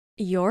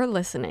You're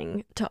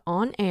listening to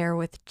On Air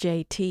with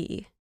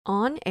JT.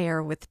 On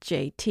Air with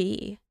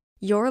JT.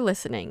 You're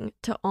listening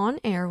to On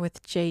Air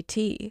with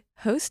JT,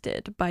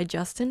 hosted by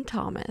Justin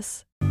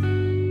Thomas.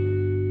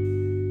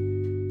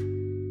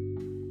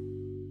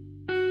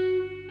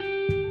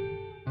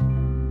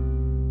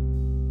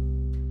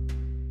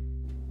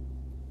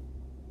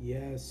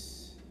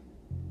 Yes,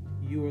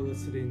 you are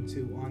listening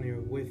to On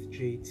Air with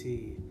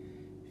JT.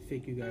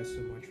 Thank you guys so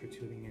much for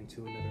tuning in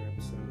to another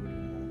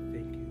episode.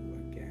 Thank you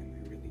again.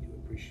 I really do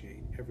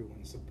appreciate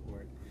everyone's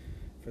support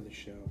for the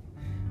show.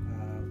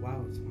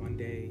 Wow, it's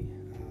Monday.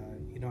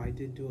 I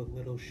did do a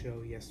little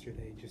show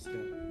yesterday just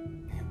to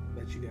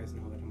let you guys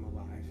know that I'm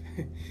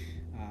alive.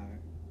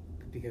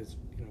 Because,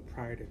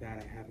 prior to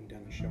that, I haven't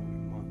done a show in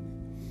a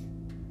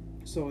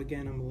month. So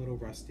again, I'm a little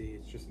rusty.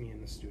 It's just me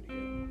in the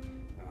studio.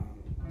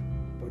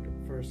 But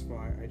first of all,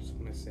 I just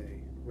want to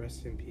say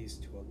rest in peace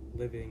to a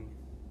legend.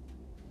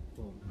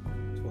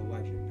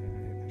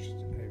 I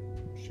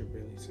should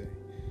really say.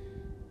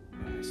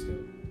 I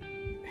still,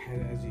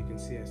 as you can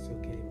see, I still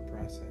can't even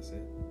process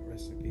it.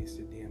 Rest in peace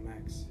to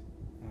DMX.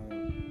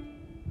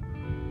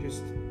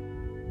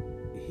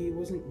 He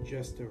wasn't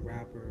just a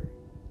rapper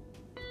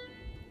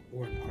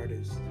or an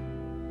artist,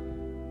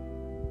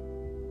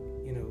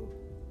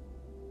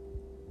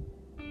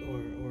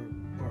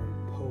 or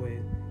a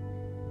poet.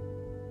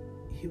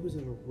 He was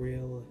a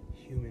real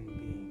human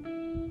being.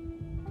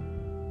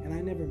 And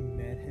I never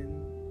met him,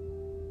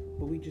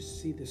 but we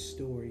just see the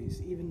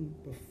stories, even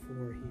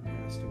before he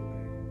passed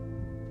away,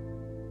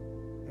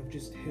 of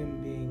just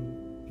him being,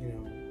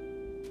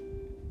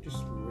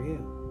 just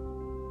real,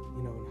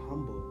 and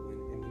humble.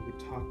 And he would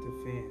talk to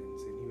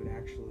fans, and he would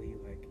actually,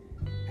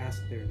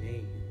 ask their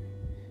name.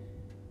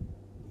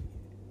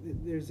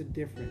 There's a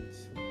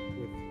difference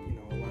with,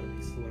 a lot of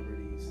these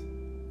celebrities,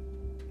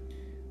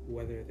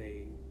 whether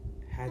they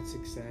had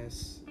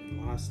success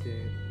and lost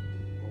it,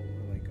 or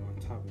were on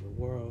top of the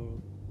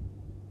world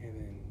and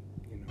then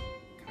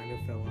kind of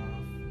fell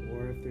off,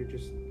 or if they're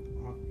just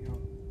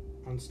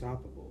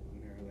unstoppable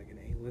and they're an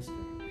A-lister.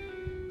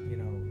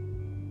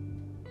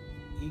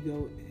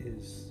 Ego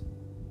is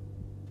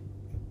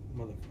a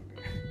motherfucker.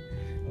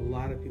 A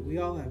lot of people, we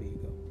all have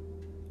ego.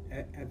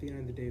 At the end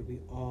of the day, we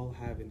all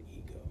have an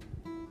ego,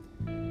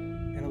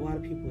 and a lot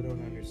of people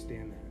don't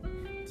understand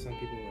that. Some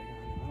people are like,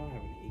 oh, no, I don't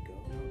have an ego.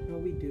 No,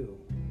 we do.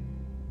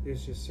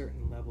 There's just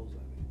certain levels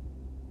of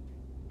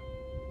it.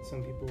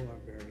 Some people are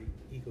very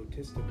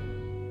egotistical.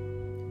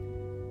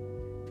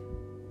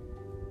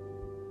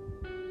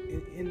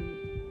 And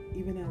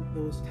even at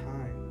those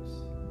times,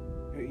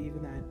 or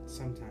even at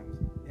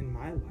sometimes in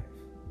my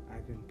life,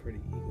 I've been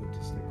pretty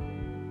egotistical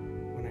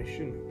when I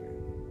shouldn't have been.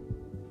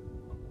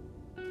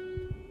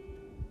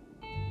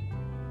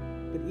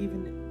 But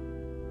even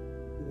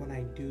when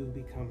I do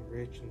become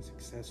rich and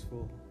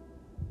successful,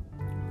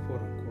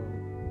 quote unquote,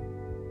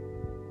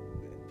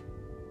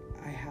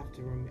 I have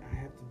to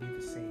be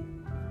the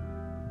same.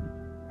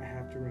 I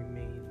have to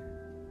remain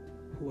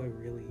who I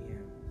really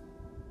am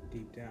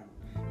deep down,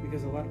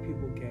 because a lot of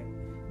people get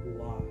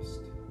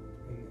lost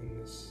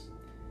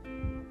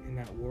in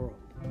that world,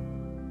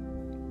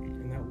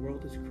 and that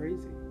world is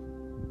crazy.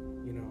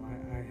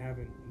 I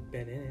haven't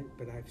been in it,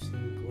 but I've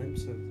seen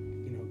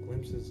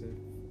glimpses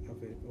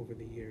of it over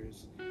the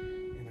years,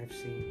 and I've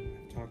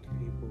talked to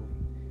people,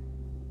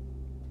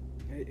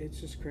 and it's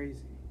just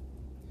crazy.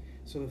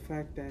 So the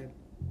fact that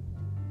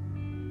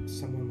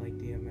someone like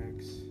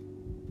DMX,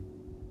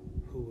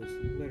 who was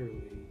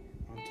literally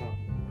on top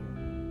of the world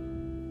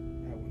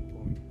at one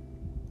point,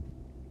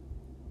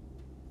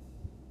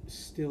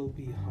 still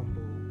be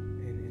humble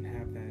and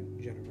have that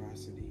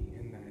generosity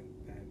and that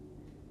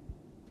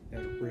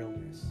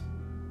realness,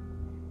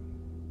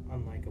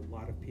 unlike a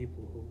lot of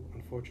people who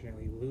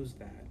unfortunately lose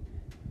that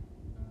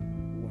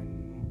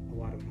when a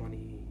lot of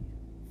money,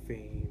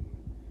 fame,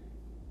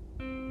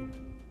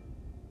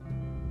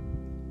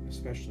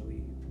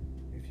 especially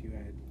if you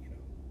had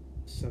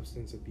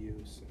substance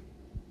abuse,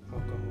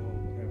 alcohol,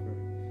 whatever,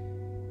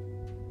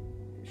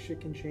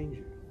 shit can change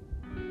you.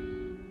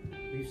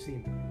 We've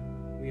seen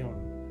that. We all know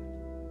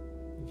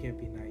that. You can't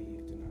be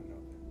naive to not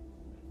know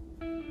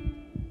that.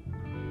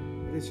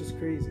 But it's just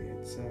crazy.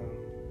 It's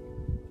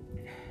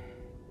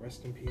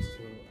rest in peace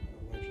to a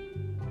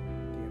legend,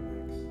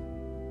 DMX.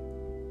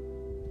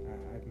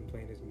 I've been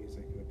playing his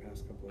music in the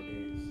past couple of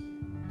days,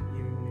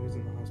 even when he was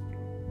in the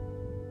hospital.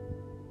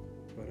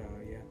 But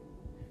yeah,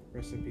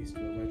 rest in peace to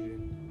a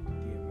legend,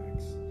 DMX.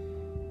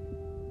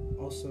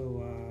 Also,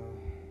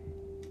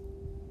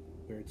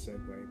 weird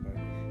segue, but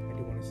I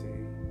do want to say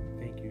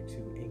thank you to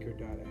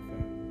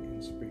Anchor.fm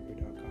and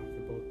Spreaker.com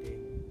for both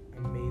being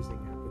amazing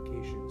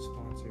application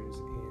sponsors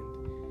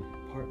and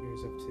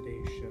partners of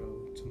today's show,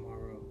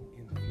 tomorrow,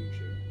 in the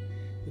future.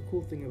 The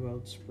cool thing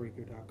about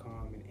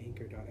Spreaker.com and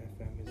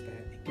Anchor.fm is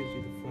that it gives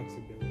you the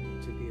flexibility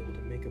to be able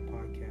to make a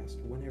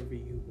podcast whenever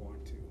you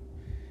want to.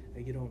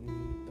 You don't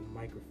need the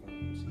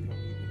microphones, you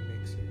don't need the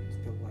mixers,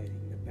 the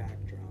lighting, the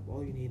backdrop.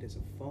 All you need is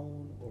a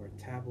phone or a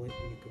tablet,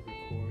 and you can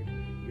record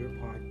your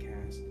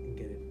podcast and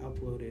get it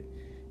uploaded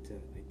to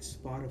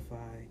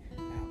Spotify,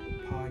 Apple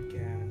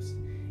Podcasts,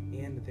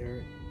 and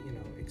their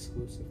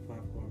exclusive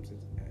platforms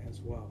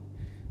as well.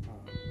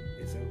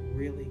 It's a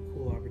really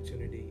cool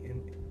opportunity,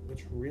 and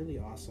what's really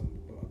awesome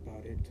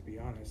about it, to be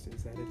honest,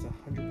 is that it's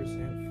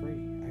 100% free.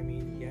 I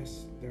mean,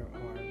 yes, you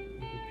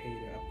can pay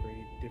to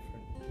upgrade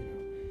different,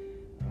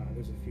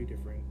 there's a few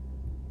different,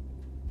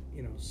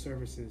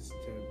 services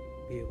to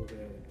be able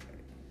to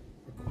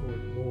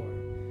record more,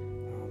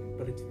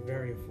 but it's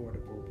very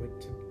affordable.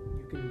 But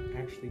you can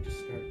actually just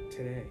start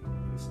today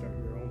and start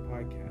your own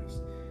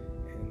podcast,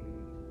 and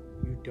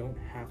you don't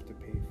have to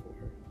pay for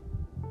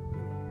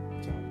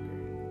to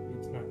upgrade.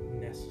 It's not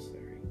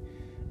necessary.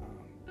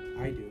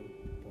 I do,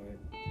 but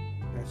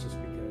that's just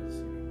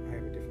because I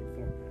have a different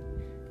format,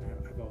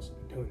 and I've also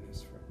been doing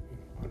this for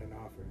on and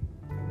off for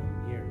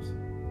 11 years.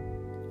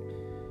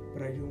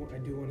 But I do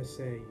want to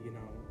say,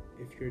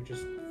 if you're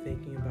just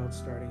thinking about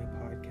starting a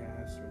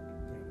podcast or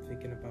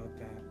thinking about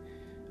that,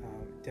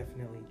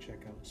 definitely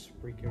check out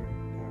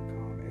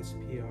Spreaker.com,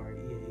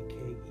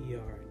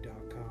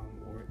 Spreaker.com,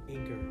 or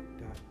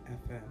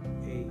Anchor.fm,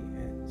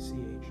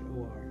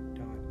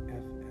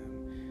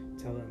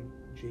 ANCHOR.fm. Tell them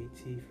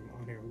JT from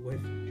On Air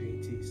with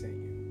JT sent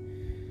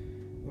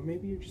you. Or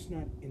maybe you're just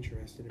not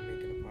interested in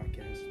making a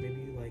podcast.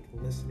 Maybe you like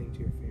listening to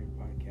your favorite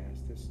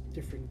podcast. There's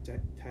different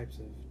types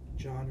of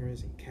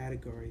genres and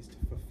categories to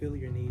fulfill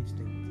your needs,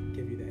 to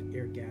give you that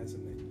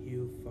orgasm that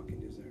you fucking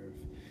deserve.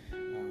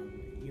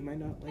 You might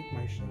not like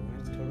my show, and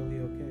that's totally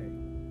okay.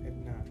 If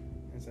not,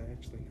 that's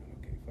actually not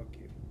okay. Fuck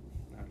you.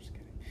 No, I'm just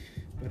kidding.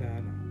 But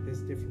no,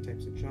 there's different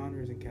types of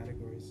genres and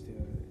categories.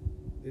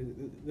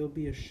 There'll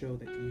be a show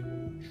that you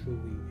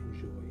truly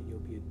enjoy, you'll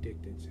be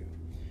addicted to.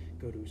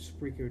 Go to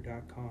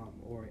Spreaker.com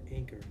or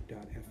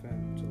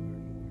Anchor.fm to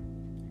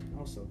learn more.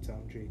 Also, tell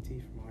them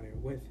JT from On Air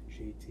with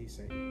JT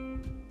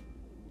saying.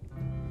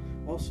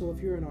 Also,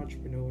 if you're an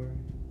entrepreneur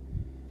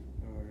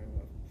or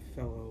a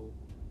fellow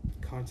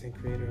content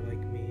creator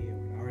like me, or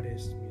an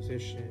artist,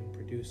 musician,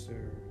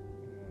 producer,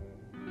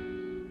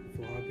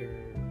 vlogger,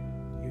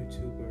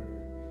 YouTuber,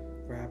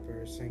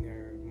 rapper,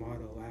 singer,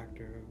 model,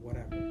 actor,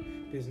 whatever,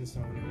 business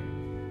owner,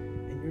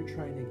 and you're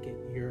trying to get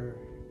your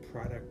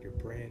product, your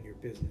brand, your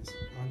business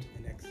onto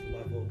the next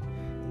level,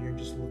 and you're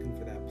just looking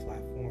for that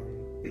platform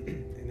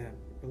and that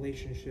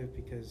relationship,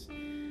 because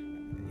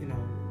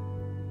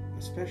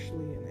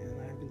especially,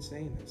 and I've been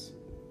saying this,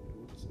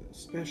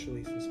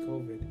 especially since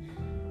COVID,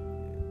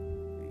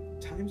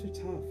 times are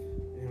tough.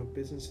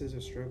 Businesses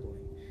are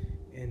struggling,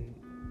 and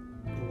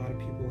a lot of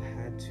people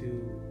had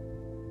to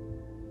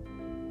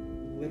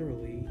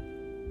literally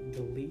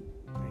delete,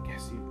 I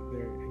guess you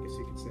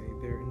could say,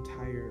 their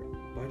entire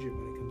budget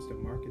when it comes to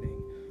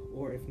marketing,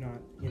 or if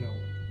not,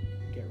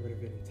 get rid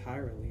of it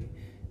entirely,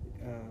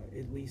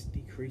 at least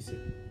decrease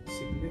it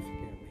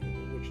significantly.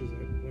 Which is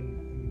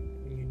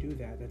when you do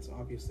that, that's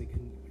obviously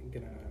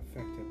gonna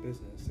affect a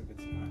business if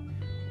it's not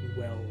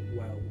well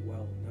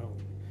known.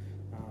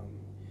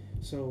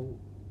 So,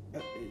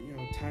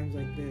 times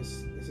like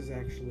this is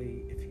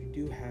actually, if you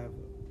do have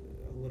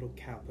a little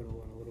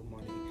capital and a little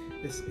money,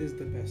 this is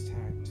the best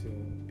time to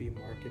be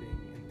marketing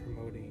and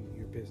promoting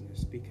your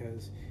business,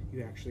 because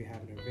you actually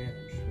have an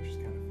advantage, which is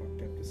kind of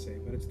fucked up to say,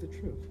 but it's the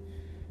truth.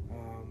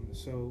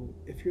 So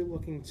if you're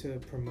looking to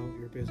promote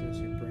your business,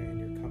 your brand,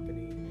 your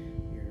company,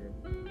 your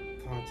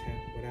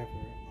content, whatever,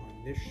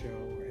 on this show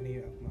or any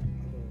of my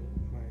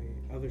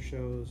other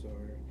shows, or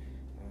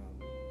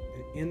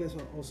and this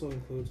also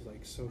includes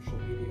like social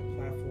media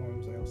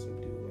platforms. I also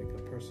do like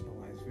a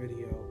personalized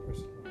video,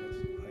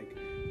 personalized like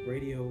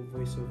radio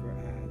voiceover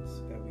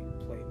ads that we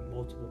play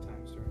multiple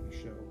times during the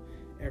show.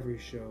 Every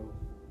show,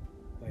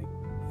 like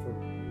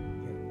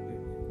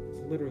it's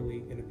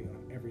literally going to be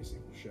on every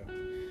single show.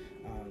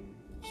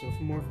 So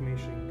for more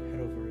information, head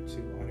over to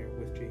On Air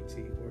with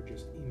JT, or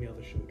just email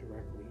the show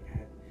directly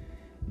at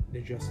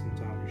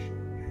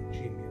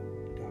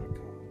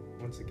thejustinthomasshow@gmail.com.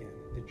 Once again,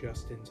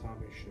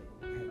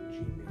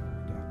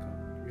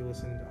 thejustinthomasshow@gmail.com. You're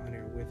listening to On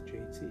Air with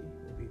JT.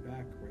 We'll be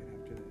back right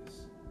after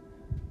this.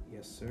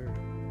 Yes, sir.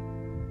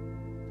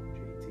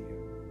 JT.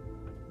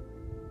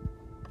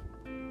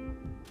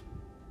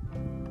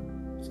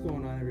 What's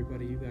going on,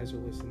 everybody? You guys are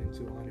listening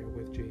to On Air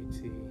with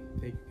JT.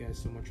 Thank you guys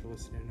so much for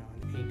listening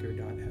on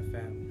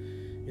Anchor.fm.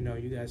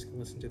 You guys can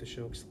listen to the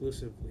show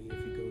exclusively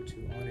if you go to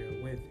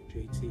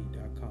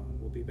onairwithjt.com.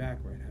 We'll be back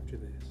right after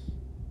this.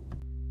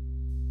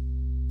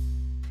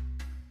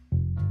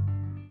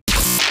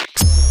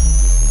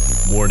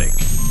 Warning.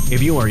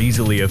 If you are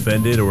easily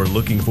offended or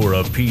looking for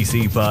a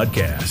PC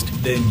podcast,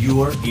 then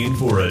you are in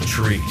for a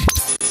treat.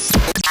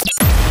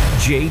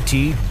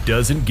 JT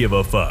doesn't give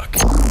a fuck.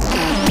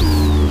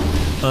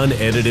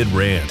 Unedited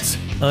rants,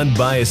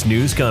 unbiased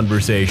news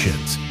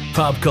conversations,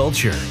 pop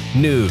culture,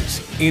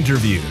 news,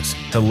 interviews,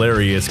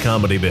 hilarious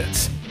comedy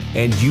bits,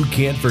 and you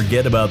can't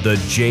forget about the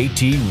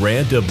JT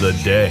Rant of the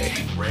Day.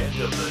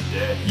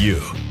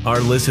 You are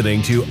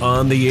listening to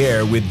On the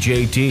Air with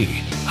JT,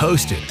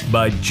 hosted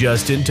by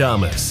Justin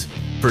Thomas.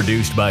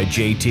 Produced by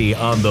JT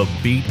on The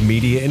Beat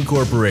Media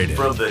Incorporated.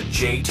 From the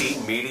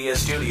JT Media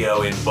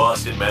Studio in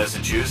Boston,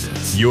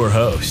 Massachusetts. Your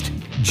host,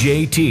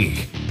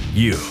 JT.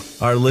 You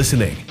are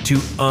listening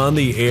to On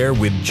the Air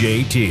with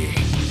JT.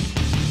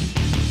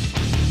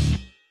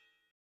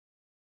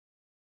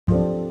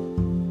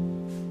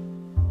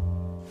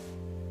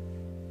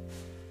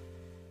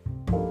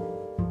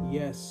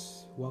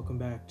 Yes, welcome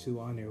back to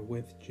On Air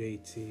with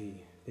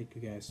JT. Thank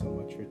you guys so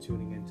much for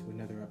tuning in to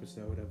another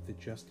episode of the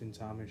Justin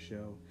Thomas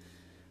Show.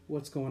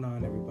 What's going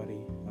on,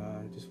 everybody?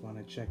 I just want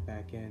to check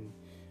back in.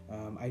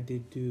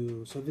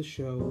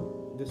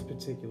 This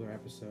particular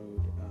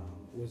episode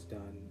was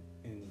done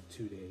in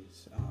 2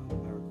 days. I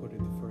recorded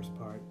the first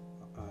part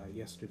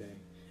yesterday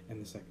and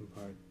the second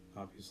part,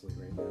 obviously,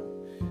 right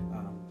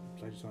now.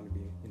 So I just want to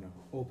be,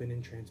 open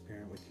and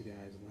transparent with you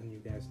guys and letting you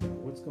guys know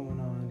what's going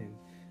on and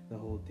the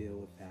whole deal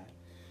with that.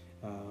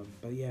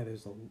 But yeah,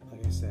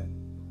 like I said,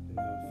 in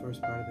the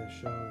first part of the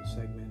show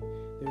segment,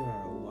 there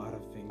are a lot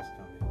of things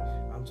coming.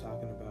 I'm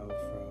talking about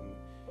from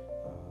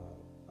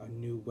a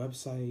new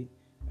website,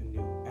 a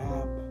new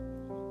app,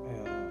 a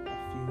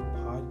few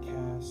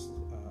podcasts,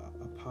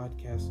 a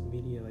podcast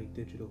media like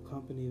digital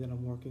company that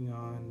I'm working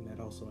on that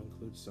also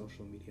includes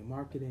social media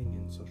marketing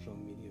and social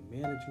media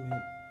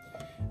management.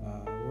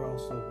 We're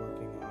also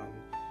working on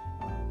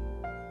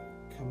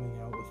coming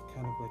out with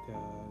kind of like a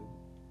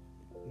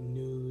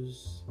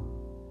news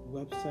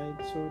website,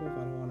 sort of.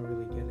 I don't want to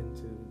really get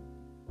into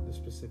the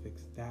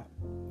specifics that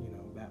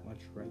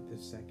much right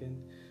this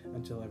second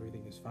until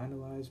everything is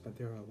finalized, but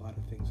there are a lot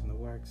of things in the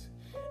works,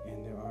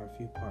 and there are a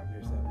few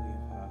partners that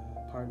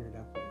we've partnered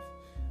up with,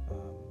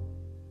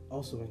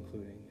 also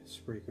including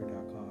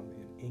Spreaker.com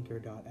and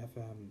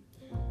Anchor.fm.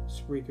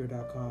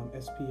 Spreaker.com,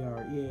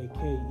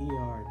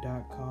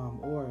 Spreaker.com,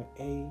 or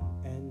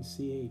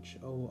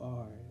Anchor.fm.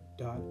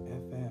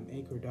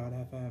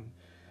 Anchor.fm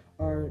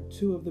are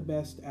two of the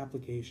best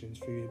applications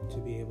for you to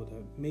be able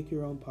to make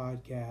your own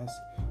podcast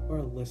or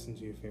listen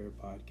to your favorite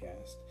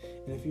podcast.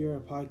 And if you're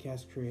a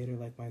podcast creator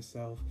like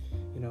myself,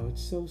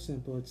 it's so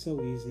simple, it's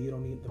so easy. You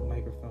don't need the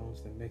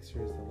microphones, the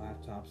mixers, the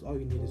laptops. All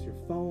you need is your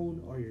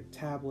phone or your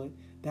tablet.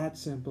 That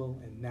simple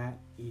and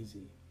that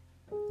easy.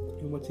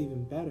 And what's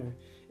even better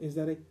is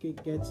that it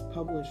gets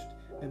published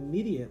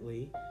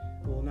immediately.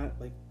 Well, not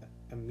like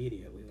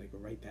immediately, like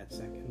right that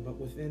second, but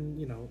within,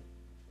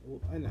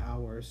 an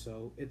hour or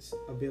so. It's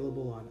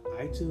available on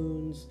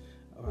iTunes,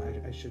 or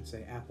I should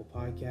say Apple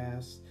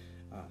Podcasts,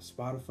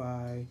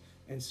 Spotify,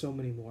 and so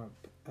many more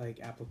like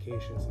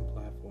applications and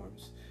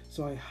platforms.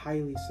 So I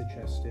highly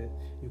suggest it.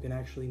 You can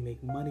actually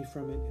make money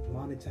from it and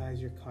monetize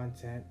your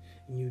content,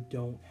 and you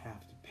don't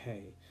have to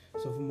pay.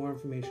 So for more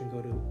information,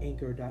 go to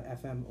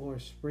Anchor.fm or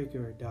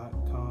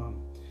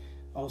Spreaker.com.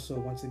 Also,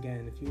 once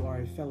again, if you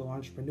are a fellow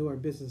entrepreneur,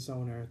 business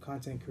owner,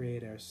 content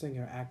creator,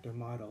 singer, actor,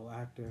 model,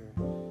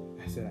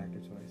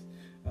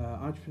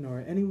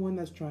 entrepreneur, anyone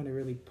that's trying to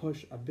really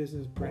push a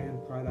business,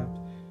 brand, product,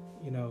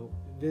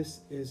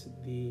 this is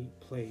the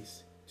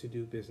place to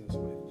do business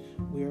with.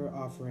 We are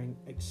offering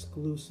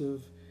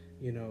exclusive,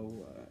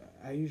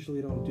 I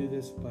usually don't do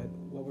this, but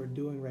what we're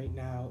doing right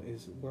now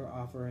is we're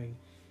offering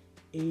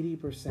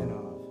 80%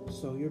 off.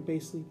 So you're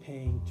basically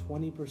paying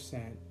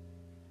 20%,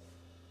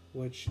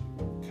 which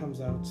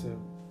comes out to,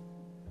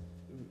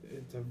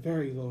 it's a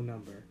very low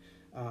number,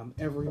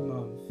 every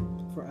month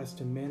for us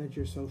to manage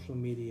your social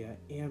media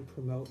and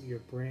promote your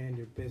brand,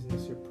 your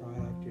business, your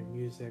product, your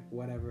music,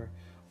 whatever,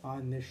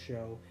 on this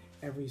show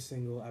every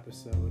single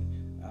episode.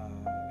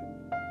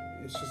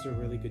 It's just a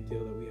really good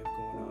deal that we have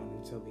going on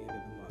until the end of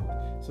the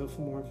month. So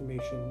for more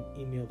information,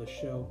 email the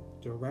show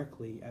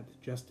directly at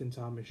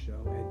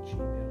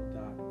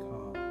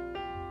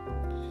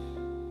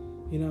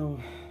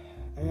JustinThomasShow@gmail.com.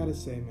 I gotta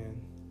say,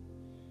 man,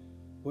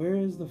 where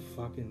is the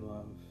fucking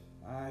love?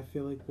 I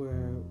feel like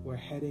we're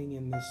heading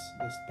in this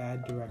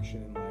bad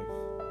direction in life,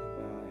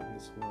 in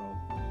this world,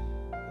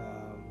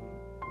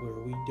 where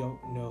we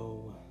don't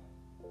know.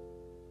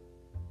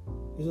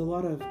 There's a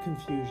lot of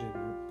confusion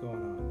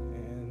going on,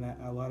 and that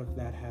a lot of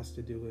that has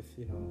to do with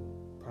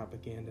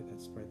propaganda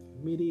that's spread through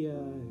media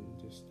and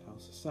just how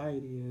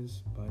society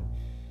is. But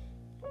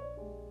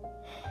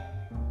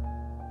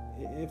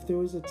if there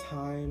was a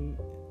time,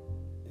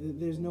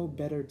 there's no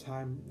better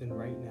time than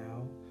right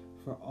now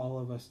for all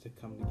of us to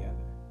come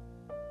together.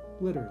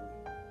 Literally.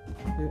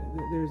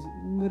 There's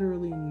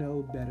literally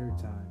no better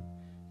time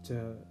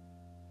to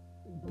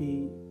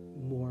be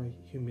more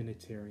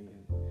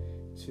humanitarian,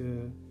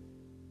 to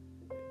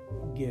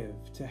give,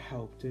 to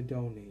help, to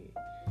donate,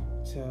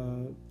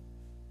 to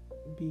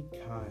be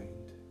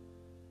kind.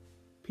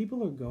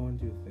 People are going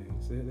through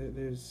things.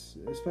 There's,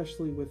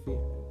 especially with the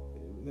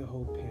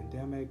whole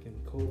pandemic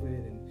and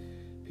COVID, and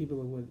people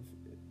with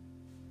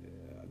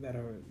that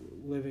are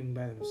living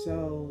by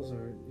themselves,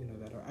 or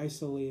that are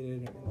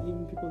isolated, and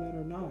even people that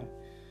are not.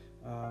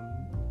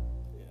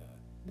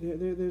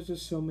 There's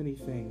just so many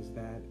things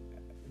that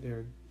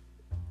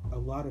a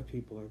lot of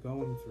people are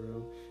going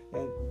through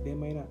that they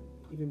might not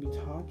even be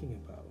talking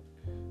about.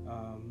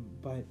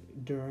 But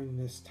during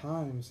this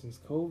time, since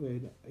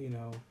COVID,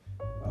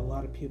 a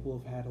lot of people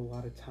have had a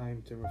lot of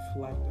time to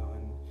reflect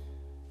on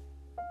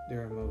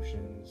their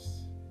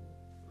emotions,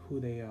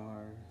 who they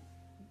are,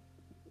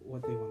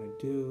 what they want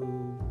to do.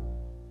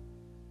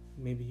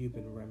 Maybe you've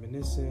been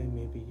reminiscing,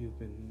 maybe you've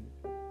been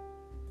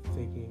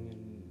thinking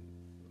and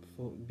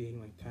being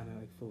like kind of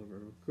like full of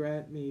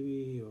regret,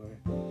 maybe, or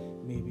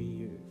maybe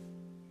you're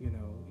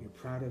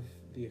proud of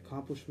the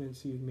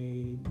accomplishments you've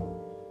made.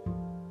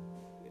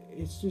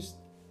 It's just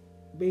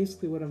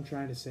basically what I'm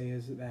trying to say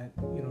is that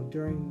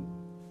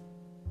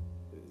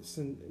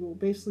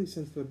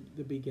since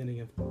the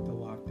beginning of the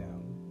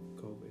lockdown,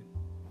 COVID,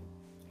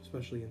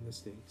 especially in the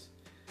States,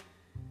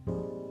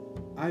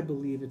 I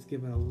believe it's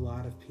given a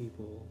lot of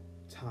people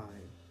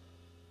time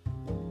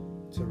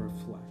to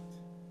reflect.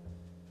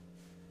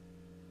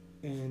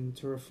 And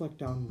to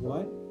reflect on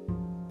what,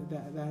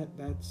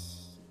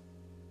 that's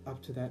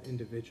up to that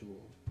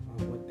individual,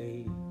 on what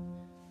they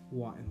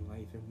want in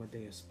life and what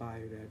they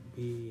aspire to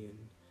be and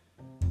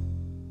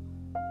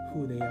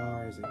who they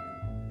are as a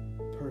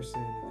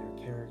person and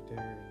their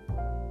character.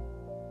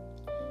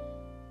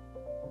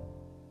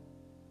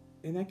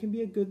 And that can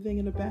be a good thing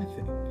and a bad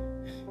thing,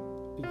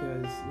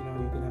 because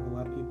you can have a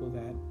lot of people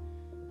that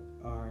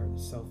are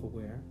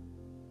self-aware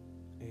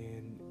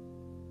and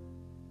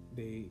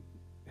they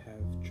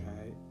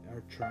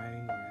are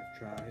trying or have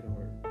tried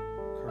or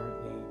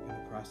currently in the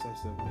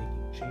process of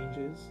making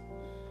changes.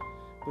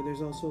 But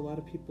there's also a lot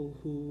of people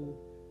who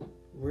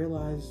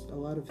realized a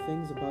lot of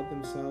things about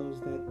themselves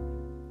that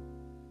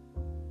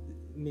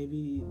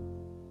maybe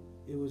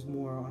it was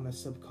more on a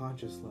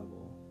subconscious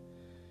level,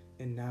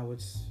 and now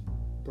it's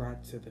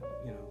brought to the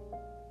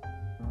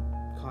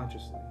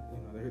consciously.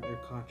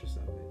 They're conscious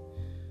of it,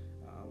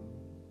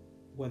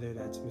 whether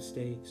that's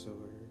mistakes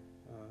or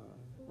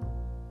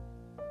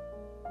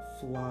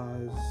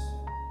flaws.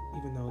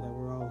 Even though that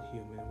we're all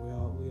human,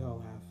 we all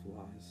have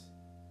flaws.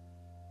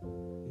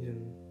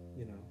 Even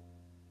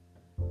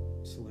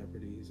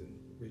celebrities and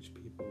rich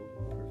people,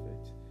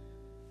 perfect,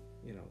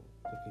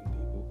 looking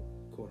people,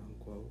 quote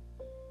unquote.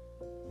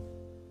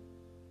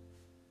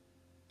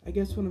 I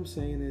guess what I'm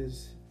saying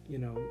is,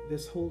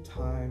 this whole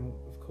time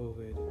of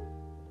COVID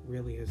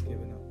really has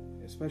given up,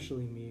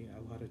 especially me,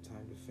 a lot of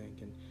time to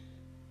think, and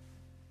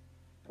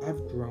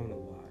I've grown a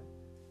lot.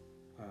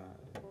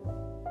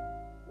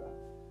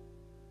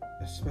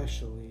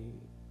 Especially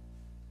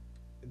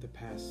the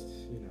past,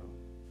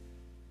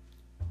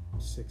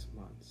 6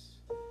 months.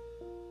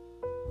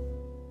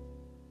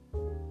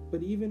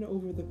 But even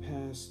over the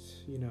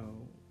past,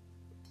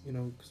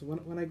 because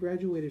when I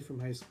graduated from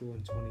high school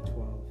in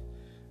 2012,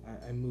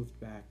 I moved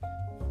back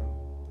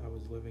I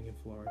was living in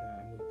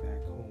Florida, I moved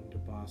back home to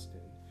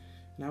Boston,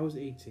 and I was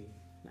 18.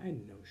 I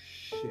didn't know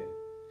shit.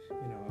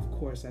 Of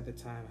course, at the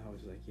time, I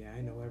was like, yeah,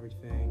 I know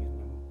everything,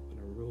 and I'm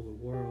gonna rule the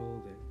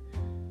world, and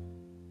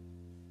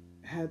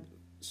had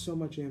so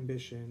much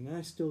ambition, and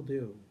I still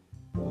do,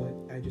 but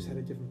I just had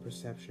a different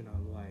perception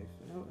on life.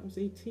 And I was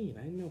 18.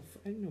 I didn't know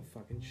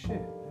fucking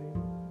shit.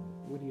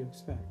 What do you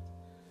expect?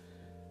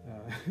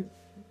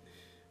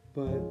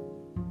 But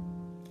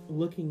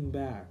looking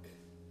back,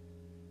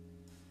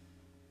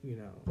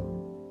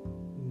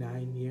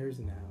 9 years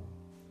now,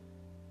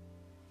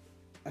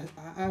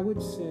 I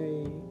would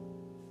say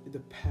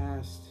the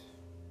past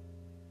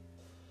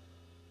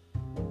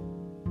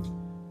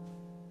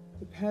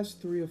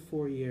 3 or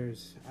 4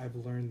 years, I've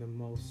learned the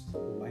most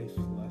life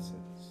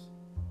lessons.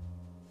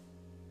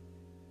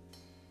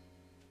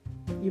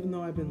 Even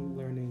though I've been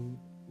learning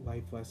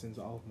life lessons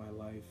all of my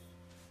life,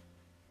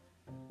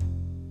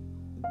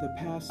 the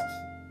past,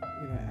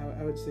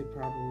 I would say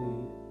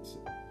probably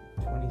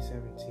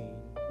 2017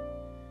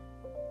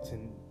 to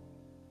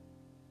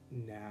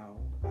now,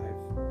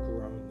 I've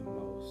grown the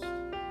most.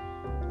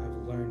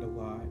 I've learned a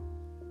lot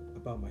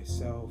about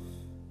myself.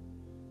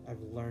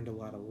 I've learned a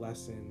lot of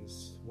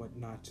lessons, what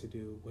not to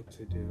do, what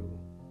to do,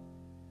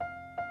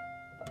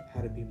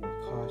 how to be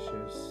more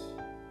cautious.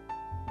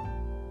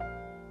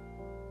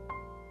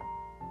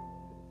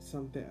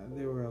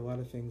 There were a lot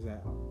of things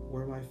that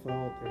were my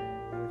fault. There were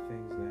a lot of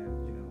things that,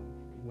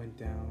 went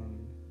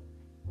down.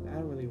 I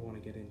don't really want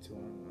to get into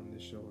on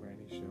this show or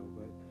any show,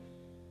 but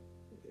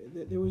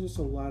there was just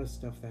a lot of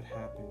stuff that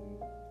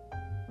happened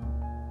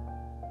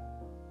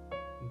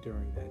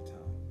during that time.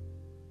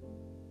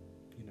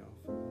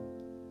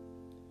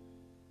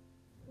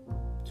 From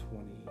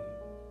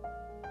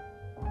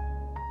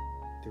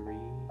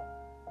 23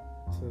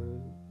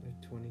 to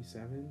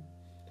 27,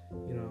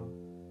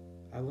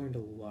 I learned a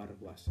lot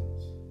of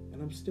lessons,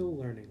 and I'm still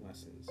learning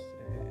lessons,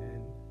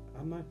 and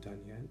I'm not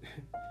done yet.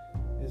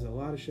 There's a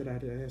lot of shit I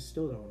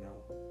still don't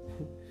know.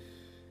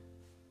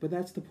 But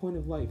that's the point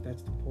of life.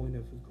 That's the point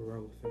of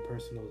growth and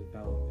personal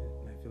development,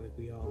 and I feel like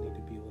we all need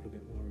to be a little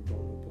bit more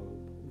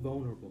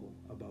vulnerable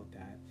about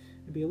that,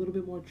 and be a little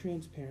bit more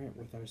transparent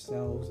with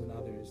ourselves and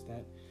others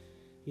that,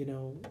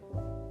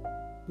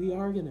 we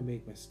are going to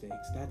make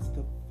mistakes. That's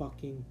the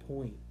fucking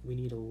point. We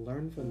need to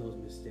learn from those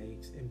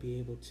mistakes and be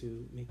able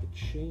to make a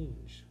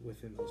change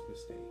within those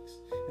mistakes.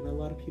 And a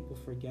lot of people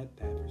forget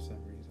that for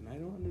some reason. I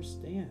don't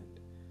understand.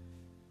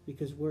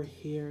 Because we're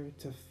here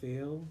to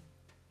fail,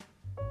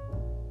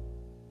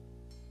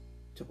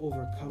 to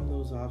overcome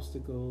those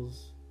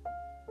obstacles,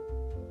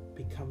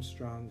 become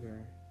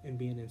stronger, and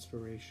be an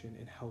inspiration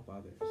and help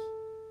others.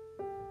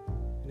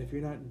 And if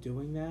you're not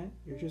doing that,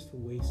 you're just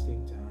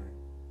wasting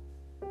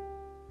time.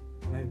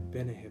 And I've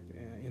been a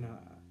hypocrite,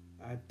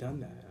 I've done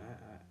that.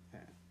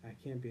 I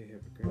can't be a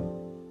hypocrite.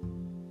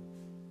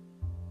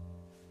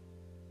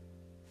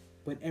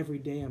 But every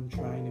day I'm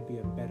trying to be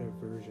a better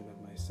version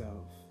of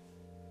myself.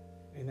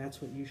 And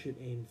that's what you should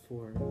aim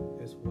for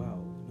as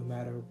well. No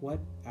matter what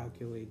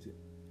accolades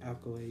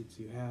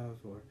you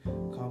have, or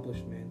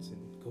accomplishments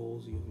and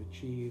goals you've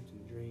achieved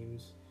and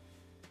dreams,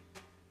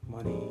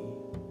 money,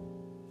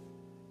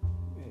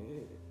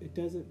 it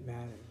doesn't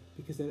matter.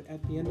 Because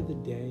at the end of the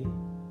day,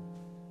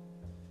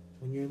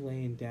 when you're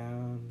laying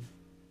down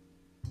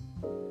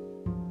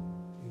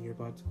and you're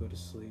about to go to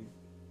sleep,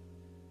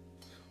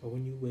 or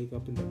when you wake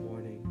up in the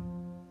morning,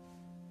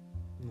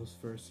 in those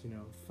first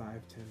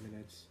 5-10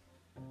 minutes,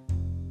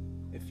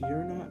 if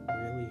you're not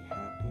really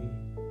happy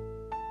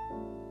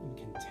and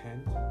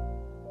content,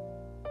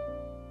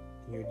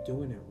 then you're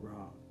doing it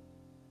wrong.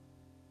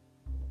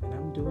 And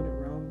I'm doing it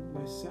wrong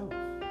myself.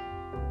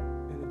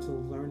 And it's a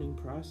learning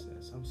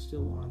process. I'm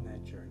still on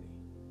that journey.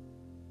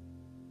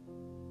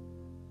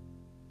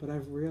 But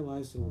I've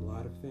realized a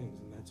lot of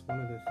things, and that's one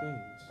of the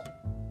things.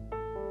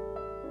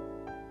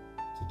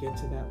 To get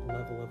to that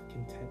level of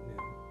contentment,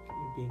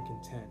 being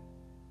content,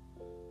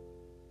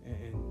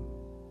 and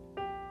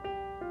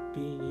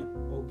being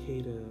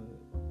okay to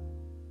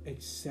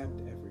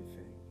accept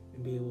everything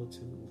and be able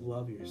to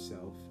love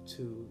yourself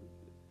to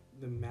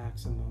the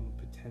maximum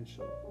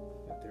potential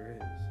that there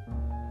is.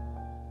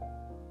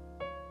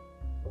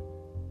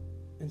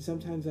 And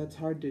sometimes that's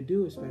hard to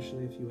do,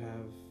 especially if you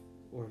have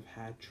or have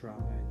had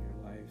trauma in your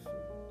life.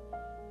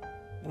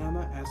 And I'm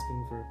not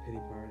asking for a pity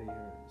party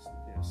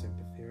or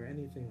sympathy or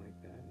anything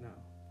like that, no.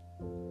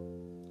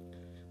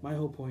 My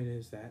whole point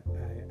is that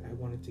I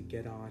wanted to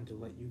get on to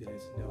let you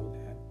guys know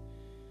that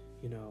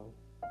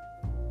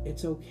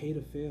it's okay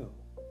to fail.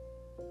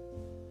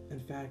 In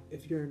fact,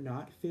 if you're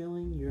not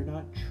failing, you're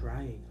not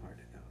trying hard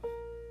enough.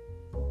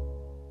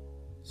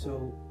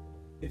 So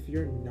if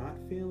you're not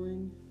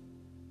failing,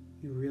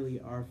 you really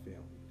are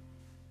failing.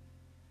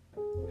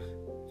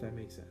 If that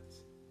makes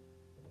sense.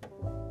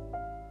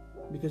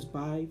 Because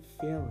by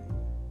failing,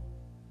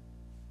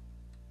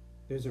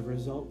 there's a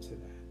result to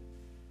that.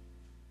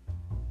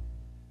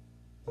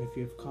 And if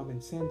you have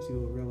common sense, you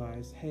will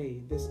realize,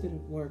 hey, this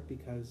didn't work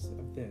because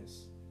of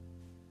this.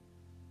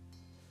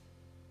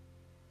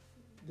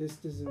 This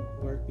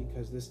doesn't work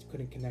because this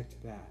couldn't connect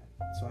to that.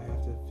 So I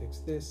have to fix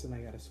this, and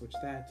I gotta switch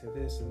that to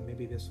this, and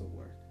maybe this will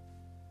work.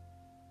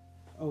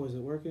 Oh, is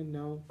it working?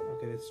 No?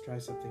 Okay, let's try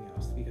something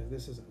else because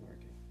this isn't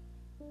working.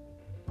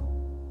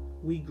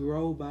 We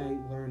grow by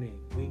learning.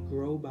 We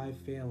grow by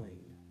failing.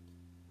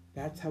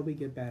 That's how we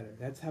get better.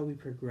 That's how we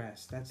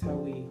progress. That's how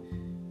we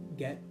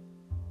get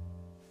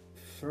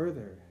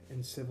further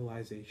in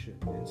civilization,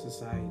 in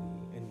society,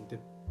 in the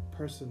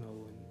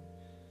personal and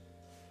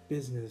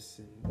business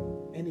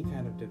and any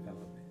kind of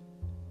development,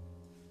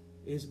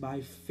 is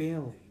by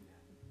failing.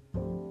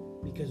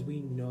 Because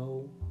we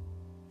know,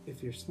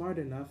 if you're smart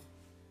enough,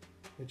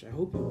 which I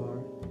hope you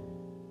are,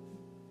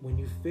 when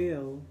you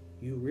fail,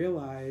 you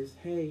realize,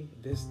 hey,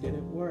 this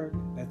didn't work.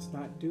 Let's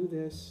not do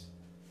this.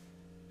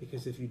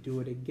 Because if you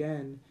do it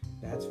again,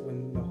 that's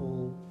when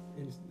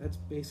that's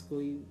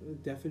basically the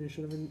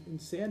definition of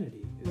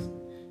insanity, is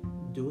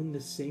doing the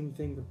same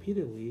thing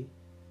repeatedly,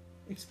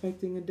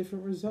 expecting a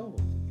different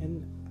result.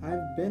 And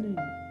I've been in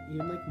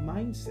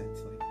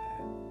mindsets like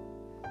that.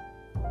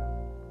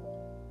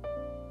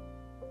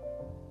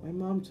 My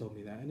mom told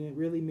me that, and it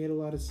really made a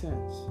lot of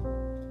sense.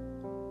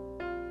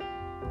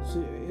 So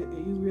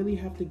you really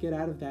have to get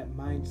out of that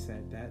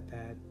mindset, that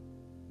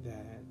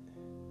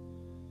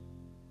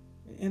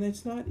and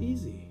it's not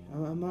easy.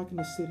 I'm not going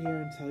to sit here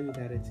and tell you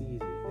that it's easy.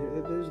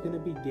 There's going to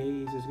be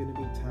days, there's going to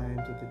be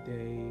times of the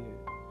day,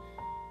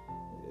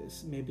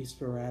 maybe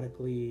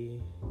sporadically,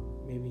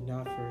 maybe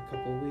not for a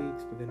couple of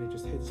weeks, but then it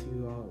just hits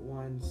you all at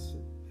once,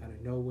 out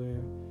of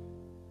nowhere.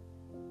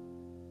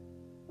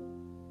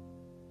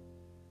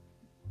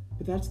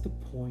 But that's the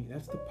point,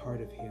 that's the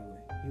part of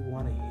healing. You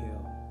want to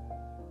heal.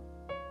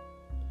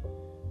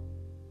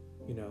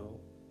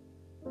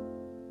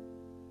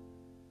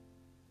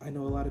 I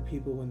know a lot of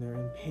people, when they're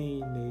in pain,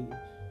 they,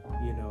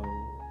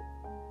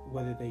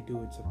 whether they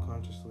do it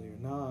subconsciously or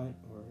not,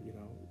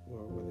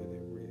 or whether they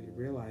really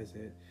realize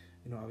it,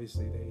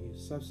 obviously they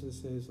use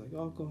substances like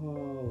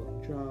alcohol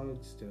and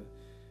drugs to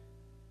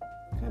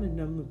kind of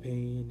numb the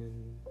pain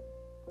and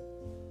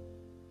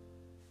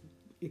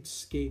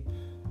escape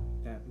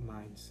that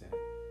mindset,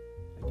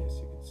 I guess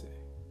you could say.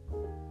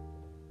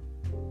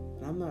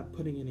 And I'm not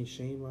putting any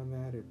shame on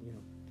that, or,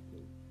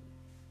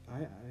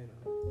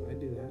 I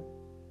do that.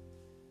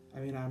 I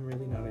mean, I'm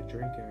really not a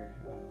drinker,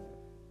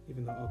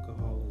 even though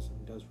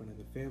alcoholism does run in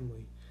the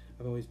family.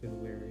 I've always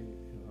been wary,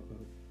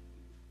 about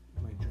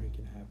my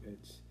drinking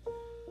habits.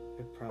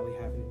 I probably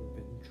haven't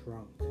been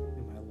drunk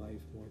in my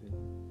life more than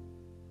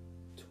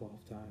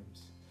 12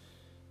 times.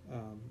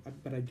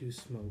 But I do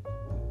smoke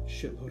a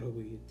shitload of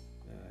weed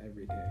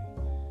every day.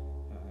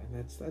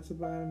 that's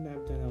about it.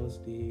 I've done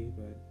LSD,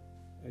 but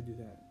I've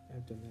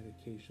done that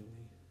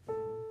occasionally.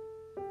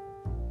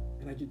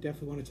 And I do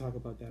definitely want to talk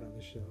about that on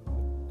the show,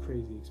 like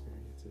crazy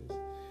experiences.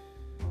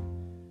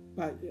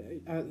 But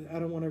I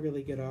don't want to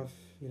really get off,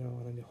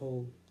 on a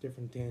whole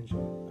different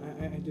tangent.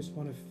 I just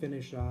want to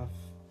finish off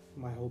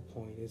my whole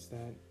point is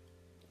that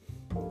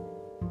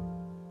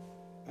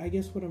I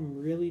guess what I'm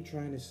really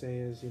trying to say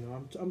is,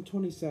 I'm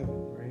 27,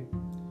 right?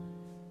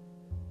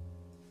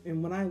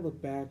 And when I look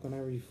back, when I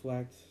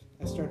reflect,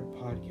 I started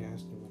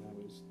podcasting when I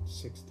was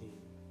 16,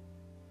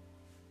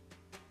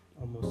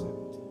 almost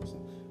 17.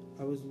 So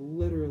I was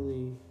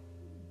literally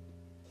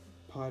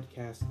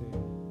podcasting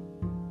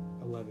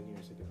 11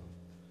 years ago.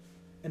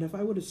 And if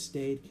I would have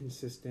stayed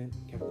consistent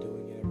and kept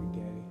doing it every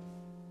day,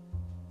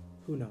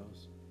 who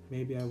knows?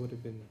 Maybe I would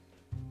have been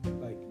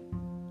like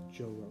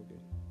Joe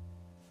Rogan.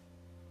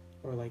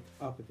 Or like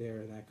up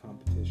there in that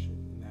competition,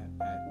 in that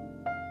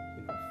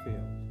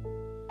field.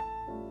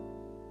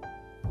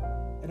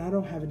 And I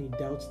don't have any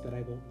doubts that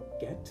I won't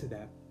get to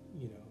that,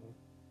 level.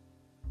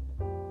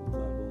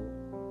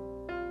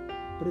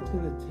 But it's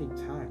going to take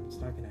time. It's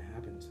not going to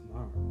happen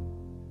tomorrow.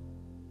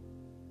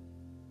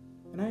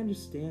 And I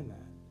understand that.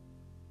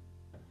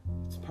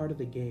 It's part of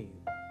the game.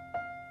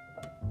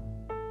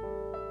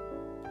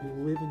 You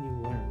live and you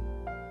learn.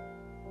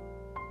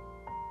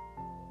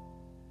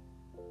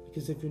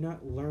 Because if you're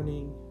not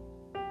learning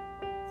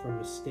from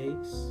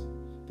mistakes,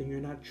 then you're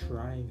not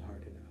trying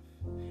hard enough.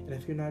 And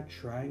if you're not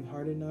trying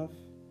hard enough,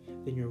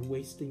 then you're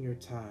wasting your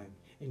time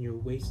and you're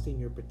wasting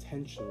your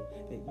potential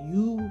that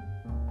you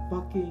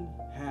fucking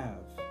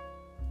have.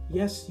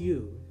 Yes,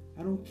 you.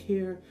 I don't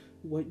care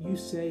what you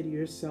say to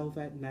yourself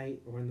at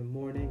night or in the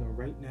morning or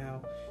right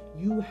now.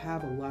 You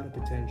have a lot of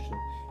potential.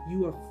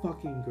 You are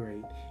fucking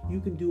great. You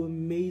can do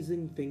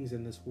amazing things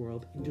in this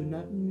world, and do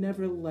not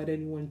never let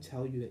anyone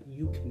tell you that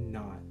you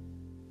cannot.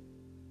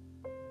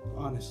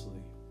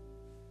 Honestly.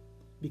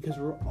 Because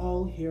we're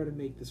all here to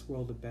make this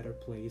world a better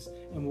place,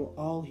 and we're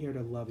all here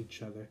to love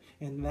each other,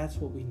 and that's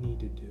what we need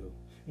to do.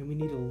 And we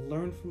need to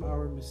learn from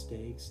our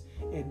mistakes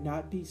and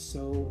not be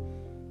so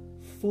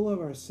full of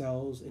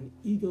ourselves and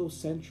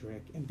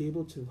egocentric, and be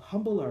able to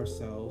humble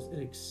ourselves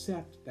and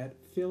accept that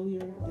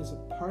failure is a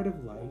part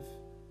of life,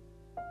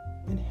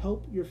 and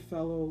help your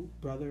fellow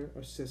brother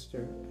or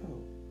sister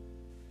out.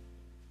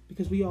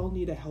 Because we all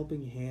need a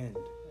helping hand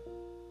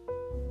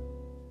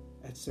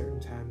at certain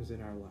times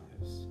in our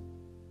lives.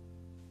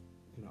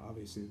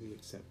 Obviously we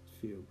accept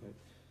few, but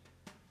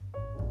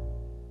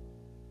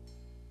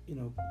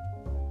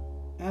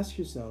ask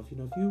yourself,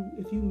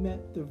 if you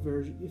met the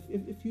version,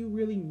 if you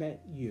really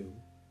met you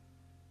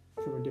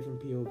from a different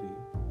POV,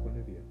 point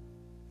of view,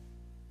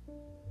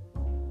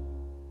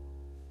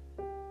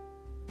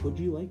 would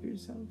you like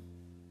yourself?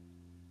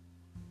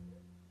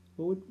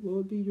 What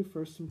would be your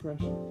first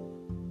impression?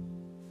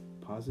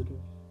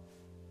 Positive?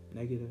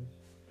 Negative?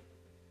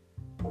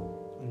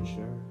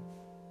 Unsure?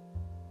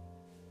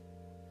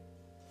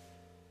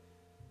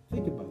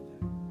 Think about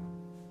that.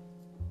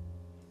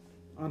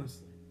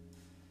 Honestly.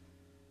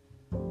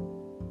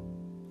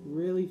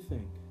 Really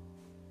think.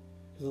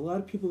 Because a lot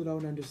of people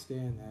don't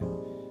understand that,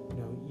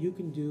 you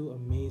can do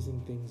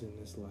amazing things in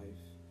this life.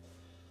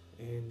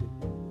 And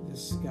the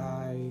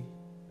sky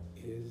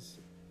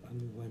is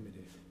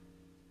unlimited.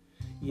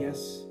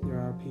 Yes, there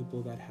are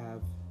people that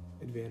have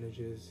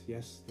advantages.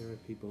 Yes, there are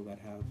people that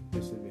have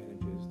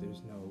disadvantages.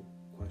 There's no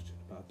question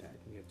about that.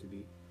 You have to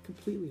be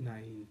completely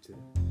naive to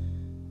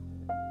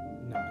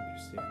not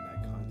understand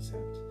that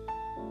concept.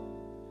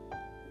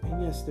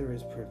 And yes, there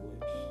is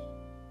privilege.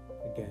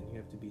 Again, you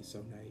have to be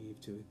so naive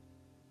to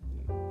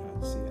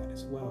not see that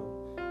as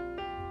well.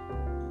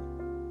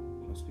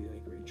 You must be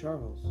like Ray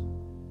Charles.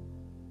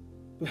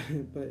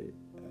 But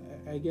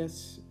I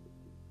guess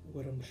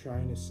what I'm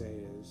trying to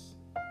say is,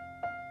 I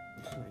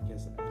know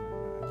I've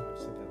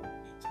said that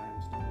like 8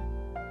 times now.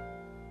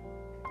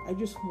 I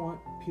just want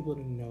people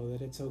to know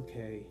that it's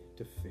okay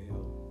to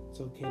fail.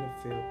 It's okay to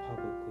fail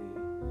publicly.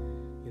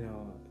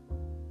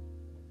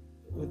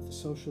 With the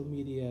social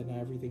media and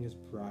everything is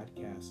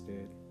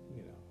broadcasted,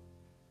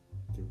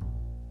 through,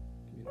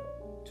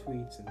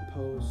 tweets and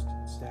posts,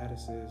 and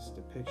statuses,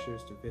 to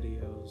pictures, to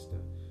videos,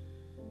 to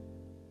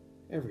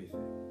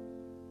everything.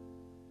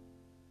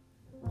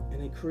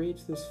 And it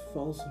creates this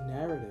false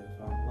narrative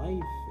on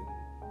life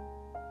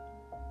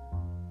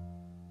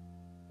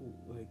and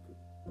like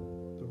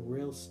the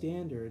real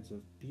standards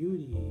of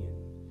beauty, and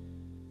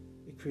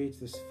it creates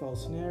this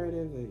false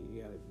narrative that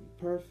you gotta be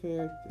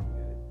perfect,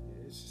 and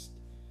it's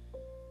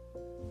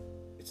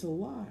a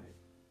lie.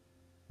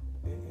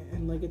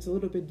 And like, it's a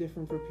little bit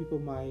different for people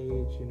my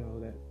age,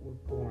 that were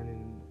born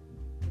in,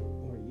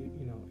 or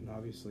and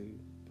obviously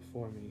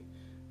before me,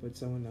 but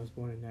someone that was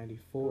born in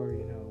 94,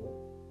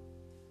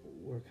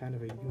 we're kind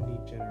of a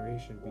unique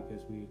generation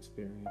because we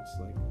experienced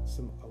like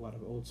a lot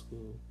of old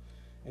school,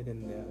 and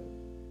then the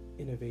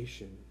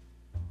innovation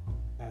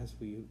as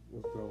we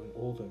were growing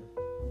older,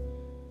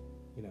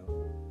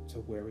 to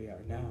where we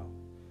are now.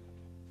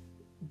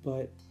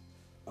 But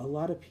a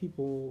lot of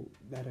people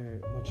that are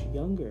much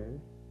younger,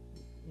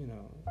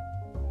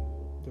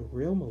 the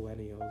real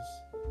millennials,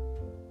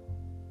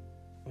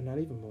 or not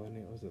even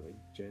millennials, they're like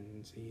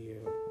Gen Z,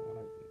 or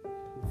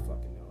who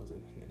fucking knows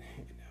it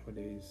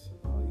nowadays,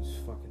 all these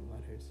fucking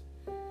letters.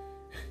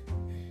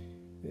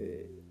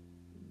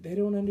 They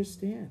don't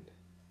understand.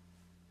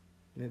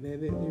 They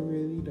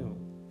really don't.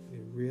 They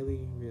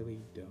really,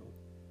 really don't.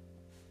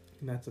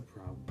 And that's a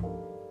problem.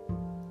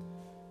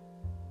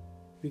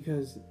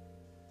 Because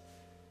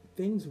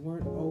things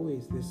weren't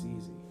always this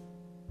easy.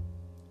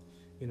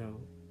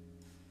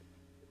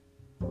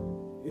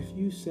 If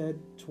you said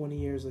 20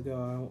 years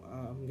ago,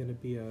 I'm going to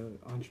be an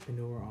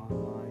entrepreneur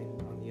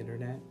online on the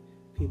internet,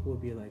 people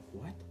would be like,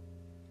 what?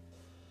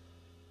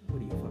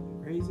 What are you,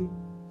 fucking crazy?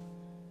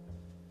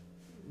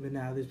 But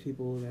now there's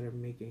people that are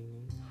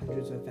making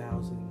hundreds of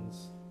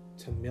thousands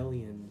to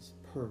millions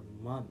per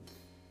month,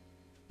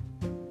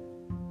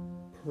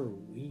 per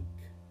week,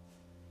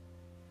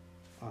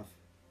 off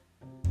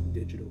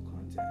digital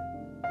content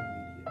and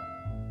media.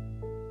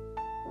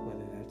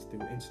 Whether that's through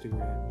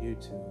Instagram,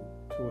 YouTube,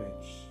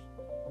 Twitch,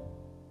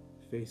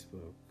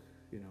 Facebook,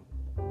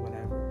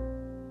 whatever.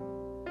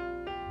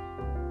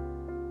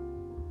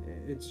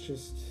 It's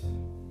just...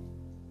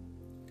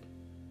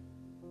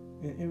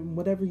 And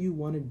whatever you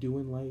want to do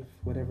in life,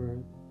 whatever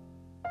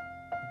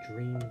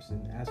dreams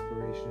and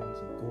aspirations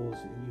and goals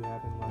that you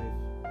have in life,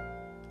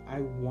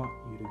 I want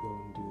you to go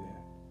and do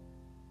that.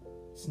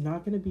 It's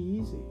not going to be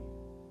easy.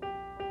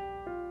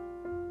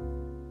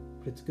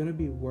 But it's going to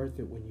be worth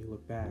it when you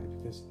look back,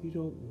 because you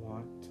don't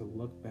want to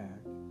look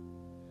back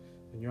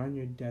when you're on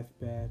your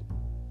deathbed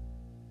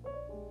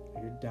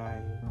or you're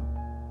dying.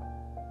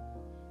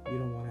 You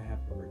don't want to have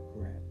a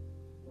regret.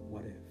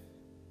 What if?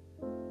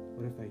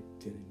 What if I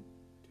didn't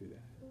do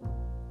that?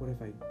 What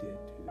if I did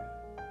do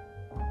that?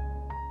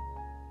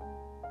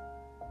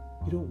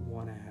 You don't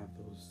want to have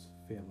those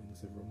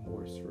feelings of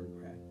remorse or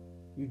regret.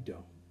 You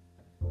don't.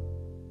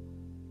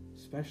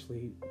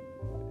 Especially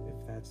if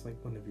that's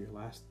like one of your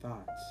last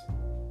thoughts.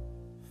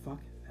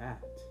 Fuck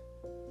that.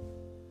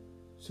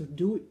 So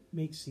do what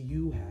makes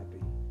you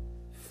happy.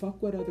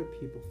 Fuck what other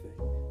people think.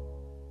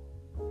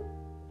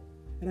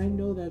 And I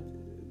know that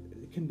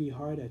it can be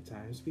hard at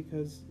times,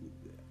 because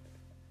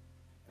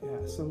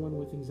someone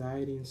with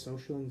anxiety and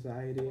social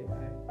anxiety,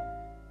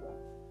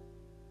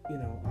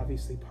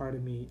 obviously part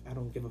of me, I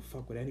don't give a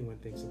fuck what anyone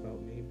thinks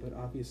about me, but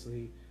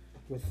obviously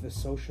with the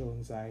social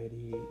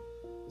anxiety,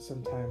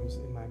 sometimes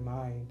in my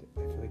mind,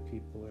 I feel like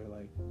people are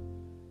like,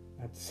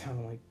 not to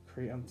sound like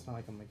crazy, it's not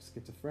like I'm like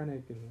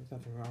schizophrenic, and there's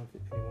nothing wrong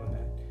with anyone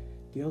that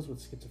deals with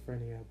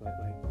schizophrenia, but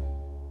like,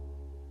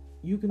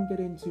 you can get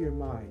into your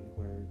mind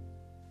where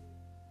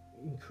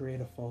you can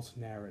create a false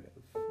narrative,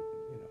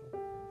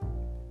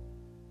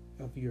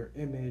 of your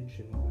image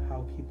and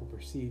how people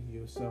perceive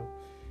you. So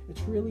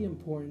it's really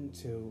important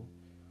to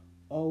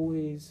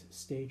always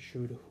stay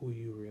true to who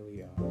you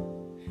really are,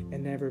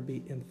 and never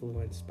be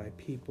influenced by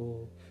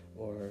people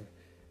or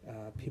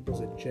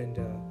people's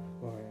agenda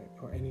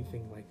or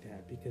anything like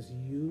that, because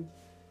you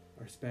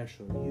are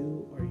special,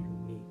 you are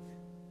unique.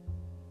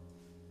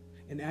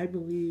 And I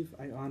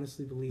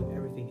honestly believe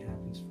everything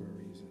happens for a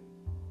reason.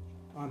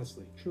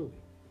 Honestly,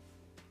 truly.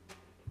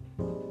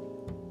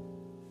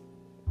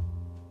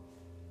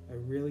 I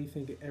really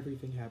think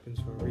everything happens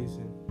for a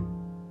reason.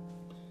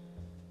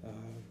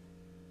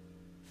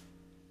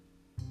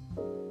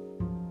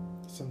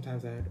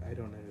 Sometimes I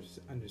don't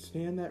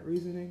understand that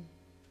reasoning.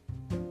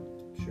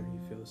 I'm sure you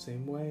feel the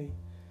same way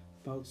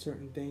about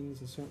certain things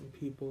and certain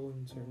people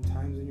and certain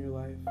times in your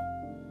life.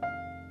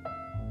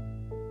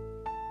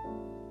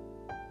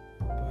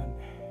 But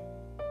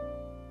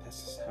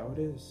that's just how it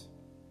is.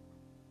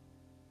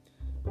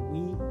 But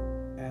we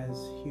as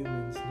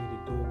humans need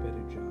to do a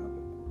better job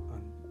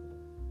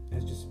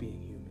as just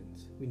being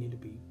humans. We need to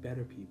be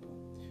better people.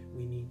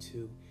 We need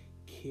to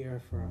care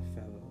for our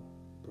fellow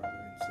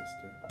brother and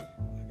sister.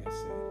 Like I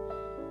said,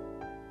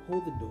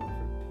 hold the door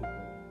for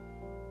people.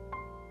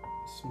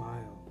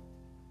 Smile,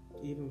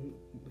 even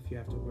if you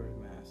have to wear a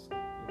mask.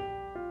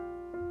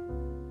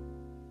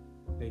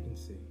 They can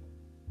see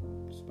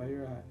just by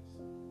your eyes.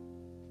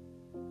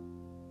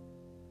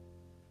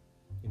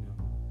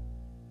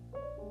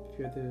 If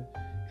you're at the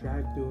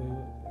drive-thru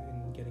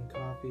and getting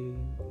coffee,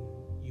 and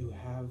you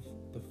have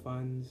the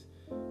funds,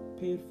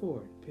 pay it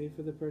forward. Pay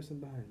for the person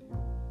behind you.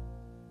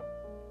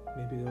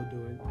 Maybe they'll do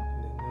it, and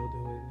then they'll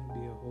do it, and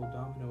it'll be a whole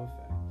domino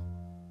effect.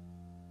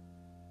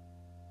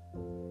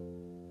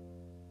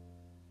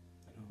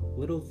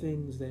 Little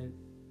things that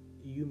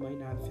you might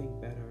not think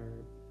that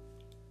are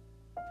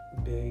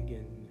big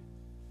and,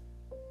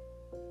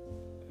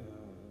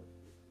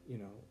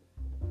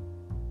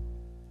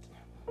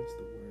 what's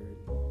the word?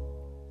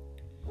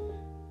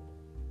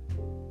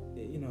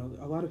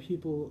 A lot of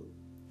people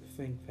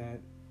think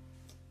that,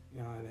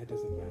 that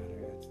doesn't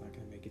matter, that's not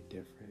going to make a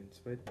difference.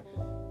 But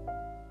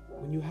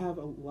when you have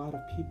a lot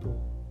of people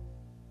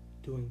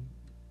doing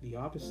the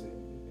opposite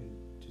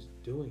and just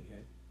doing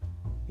it,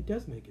 it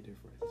does make a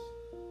difference.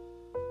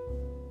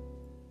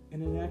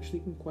 And it actually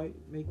can quite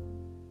make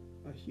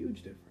a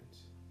huge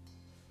difference.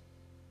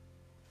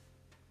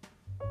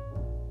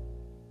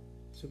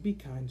 So be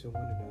kind to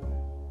one another.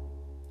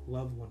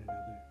 Love one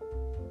another.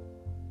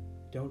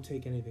 Don't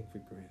take anything for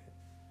granted.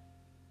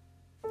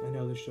 I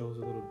know this show is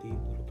a little deep,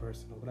 a little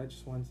personal, but I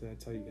just wanted to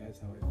tell you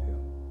guys how I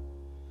feel.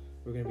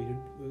 We're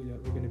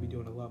gonna be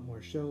doing a lot more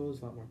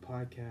shows, a lot more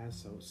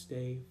podcasts, so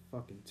stay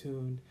fucking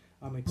tuned.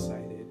 I'm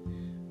excited.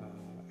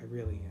 I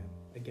really am.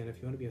 Again, if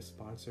you want to be a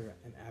sponsor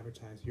and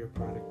advertise your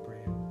product,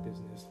 brand,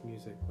 business,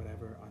 music,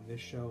 whatever on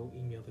this show,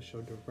 email the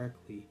show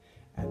directly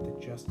at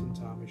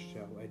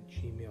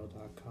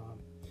thejustinthomasshow@gmail.com.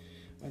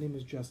 My name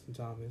is Justin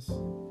Thomas.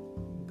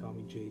 You can call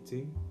me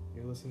JT.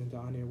 You're listening to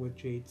On Air with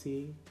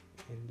JT,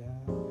 and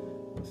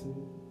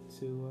listen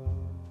to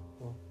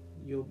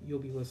you'll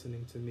be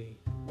listening to me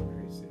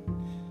very soon.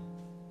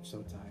 I'm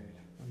so tired.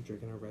 I'm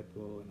drinking a Red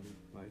Bull and I'm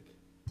like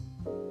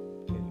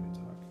can't even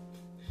talk.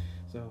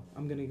 So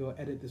I'm gonna go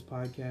edit this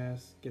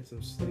podcast, get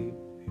some sleep,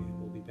 and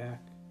we'll be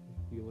back.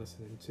 You're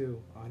listening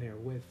to On Air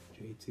with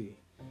JT.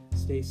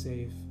 Stay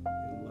safe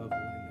and love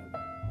one another.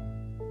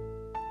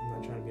 I'm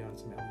not trying to be on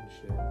some Ellen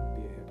shit, be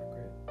a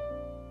hypocrite.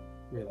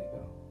 Really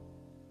though.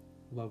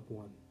 Love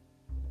one.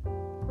 You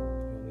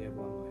only have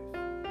one life.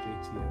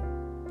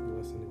 JTL. You're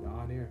listening to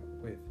On Air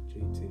with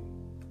JT.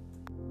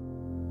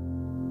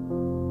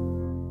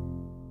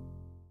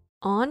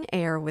 On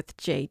Air with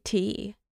JT.